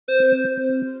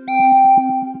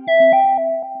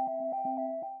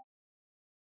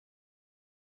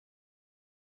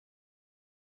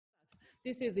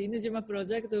This is Inujima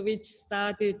project, which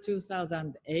started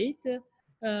 2008.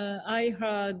 I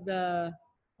heard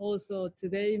also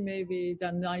today maybe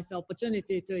the nice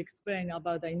opportunity to explain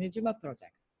about the Inujima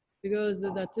project, because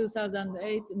the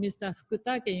 2008 Mr.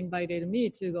 Fukutake invited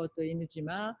me to go to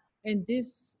Inujima, and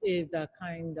this is a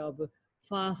kind of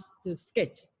first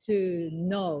sketch to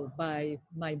know by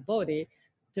my body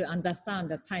to understand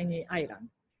the tiny island.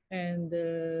 And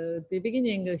the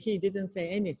beginning, he didn't say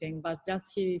anything, but just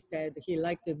he said he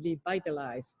liked to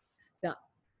revitalize the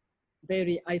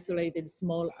very isolated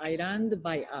small island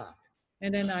by art.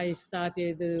 And then I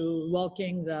started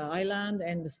walking the island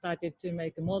and started to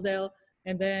make a model,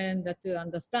 and then to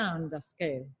understand the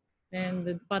scale.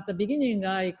 And but the beginning,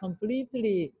 I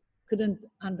completely couldn't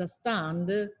understand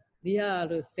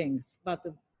real things. But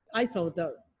I thought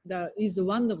that is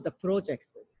one of the project,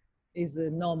 is a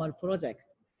normal project.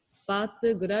 But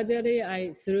gradually,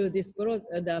 through this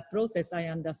the process, I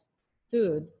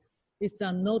understood it's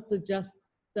not just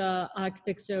the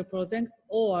architecture project,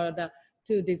 or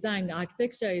to design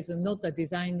architecture is not a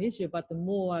design issue, but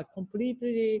more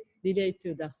completely related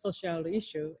to the social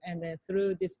issue. And then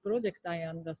through this project, I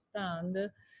understand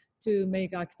to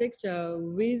make architecture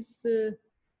with,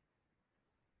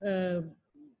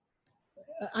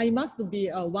 I must be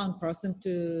one person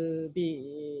to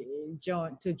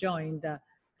join the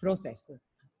process.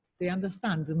 Do you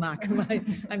understand, Mark?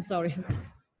 I'm sorry.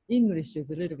 English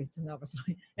is a little bit nervous.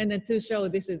 And then to show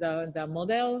this is the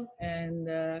model,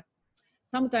 and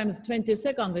sometimes 20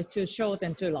 seconds is too short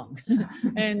and too long.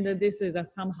 And this is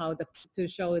somehow to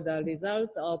show the result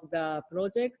of the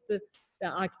project. The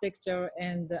architecture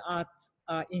and the art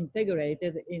are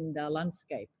integrated in the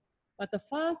landscape. But the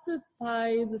first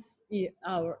 5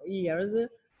 years,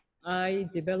 I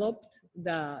developed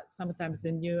sometimes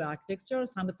the new architecture,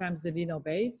 sometimes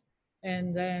renovate,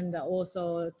 and then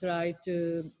also try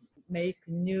to make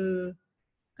new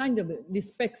kind of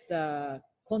respect the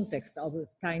context of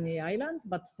tiny islands,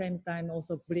 but same time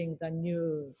also bring the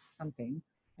new something.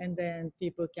 And then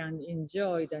people can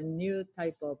enjoy the new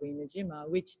type of Inujima,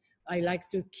 which I like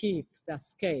to keep the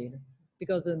scale,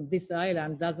 because this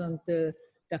island doesn't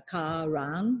the car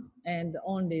run, and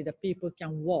only the people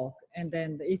can walk, and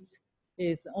then it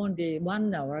is only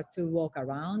 1 hour to walk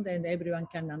around, and everyone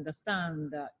can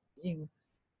understand in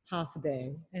half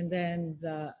day. And then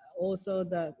also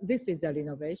this is a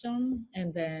renovation,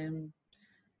 and then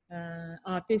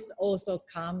artists also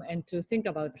come and to think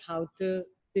about how to,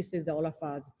 this is all of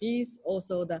us piece.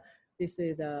 Also this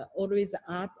is always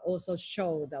art also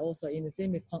show also in the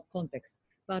same context.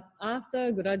 But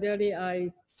after gradually I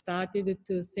started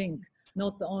to think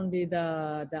not only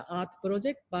the art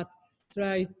project, but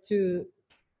try to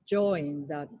join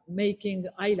the making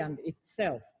island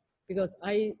itself. Because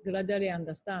I gradually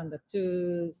understand that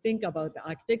to think about the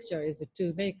architecture is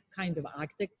to make kind of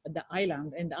the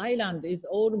island, and the island is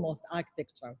almost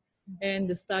architecture.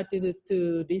 And started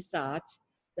to research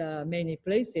the many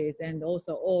places and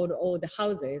also all the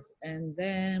houses, and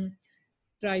then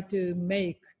try to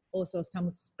make also some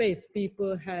space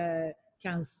people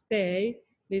can stay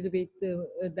a little bit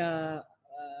the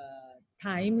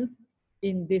time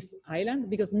in this island,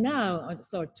 because now,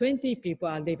 so 20 people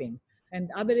are living,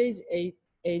 and average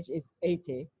age is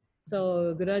 80.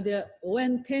 So gradually,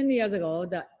 when 10 years ago,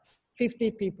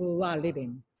 50 people were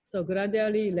living. So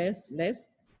gradually less,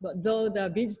 but though the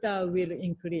visitor will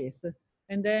increase.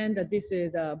 And then this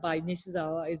is by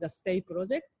Nishizawa is a stay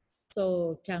project.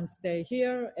 So can stay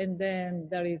here, and then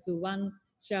there is one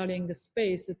sharing the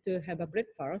space to have a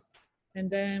breakfast. And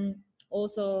then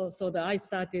also, so I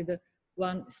started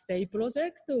one stay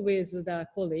project with the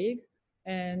colleague,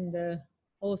 and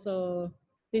also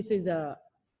this is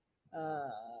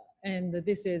and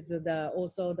this is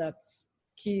also that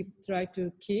try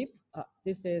to keep.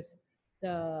 This is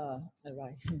the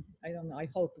right. I don't know. I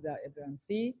hope that everyone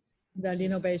see the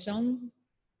renovation.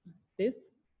 This.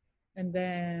 And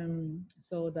then,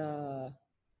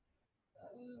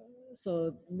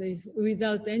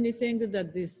 without anything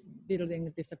that this building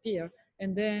disappear.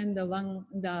 And then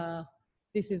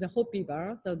this is a Hopi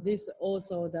bar. So this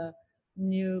also the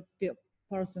new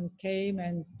person came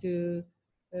and to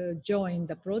join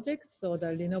the project. So the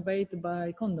renovate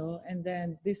by Kondo. And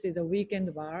then this is a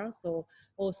weekend bar. So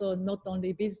also not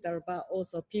only visitor, but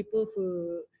also people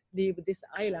who live this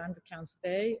island can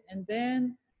stay. And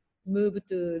then move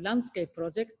to landscape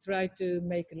project, try to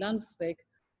make landscape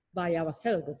by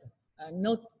ourselves.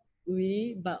 Not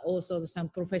we, but also some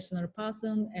professional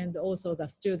person, and also the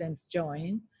students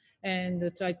join,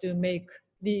 and try to make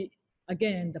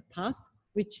again the path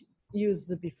which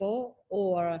used before,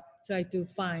 or try to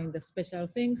find the special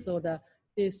things. So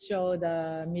this show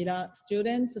the Mira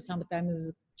students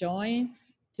sometimes join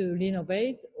to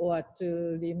renovate or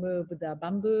to remove the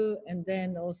bamboo, and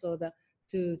then also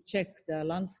to check the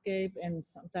landscape, and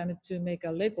sometimes to make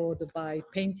a record by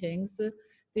paintings.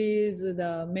 These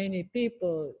the many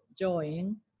people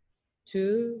join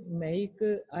to make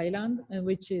island,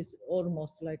 which is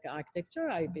almost like architecture,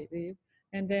 I believe.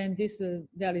 And then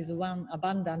there is one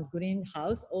abandoned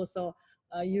greenhouse also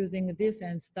using this,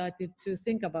 and started to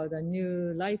think about a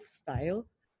new lifestyle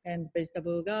and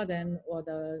vegetable garden or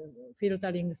the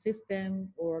filtering system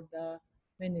or the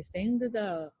many things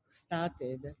that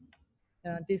started.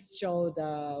 This showed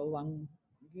one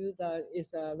view that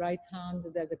is a right hand,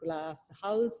 that the glass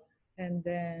house, and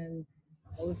then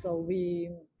also we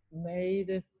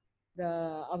made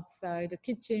the outside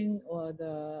kitchen or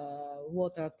the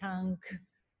water tank,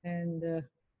 and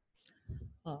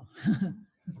oh,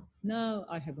 now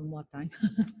I have more time.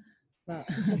 But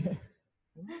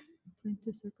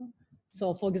 20 seconds.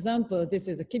 So for example, this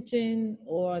is a kitchen,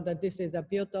 or this is a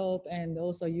biotop, and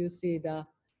also you see the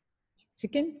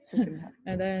chicken.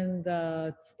 And then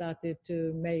started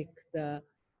to make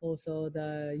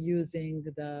using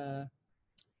the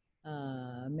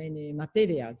many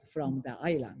materials from the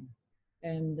island.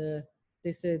 And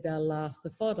this is the last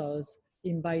photos,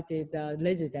 invited the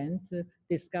resident to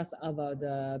discuss about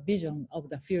the vision of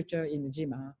the future in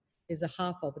Jima. Is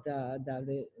half of the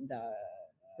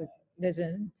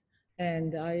resident.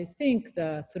 And I think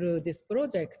that through this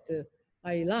project,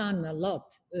 I learned a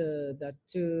lot that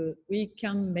we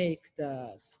can make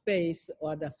the space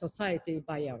or the society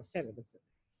by ourselves.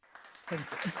 Thank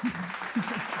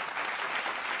you.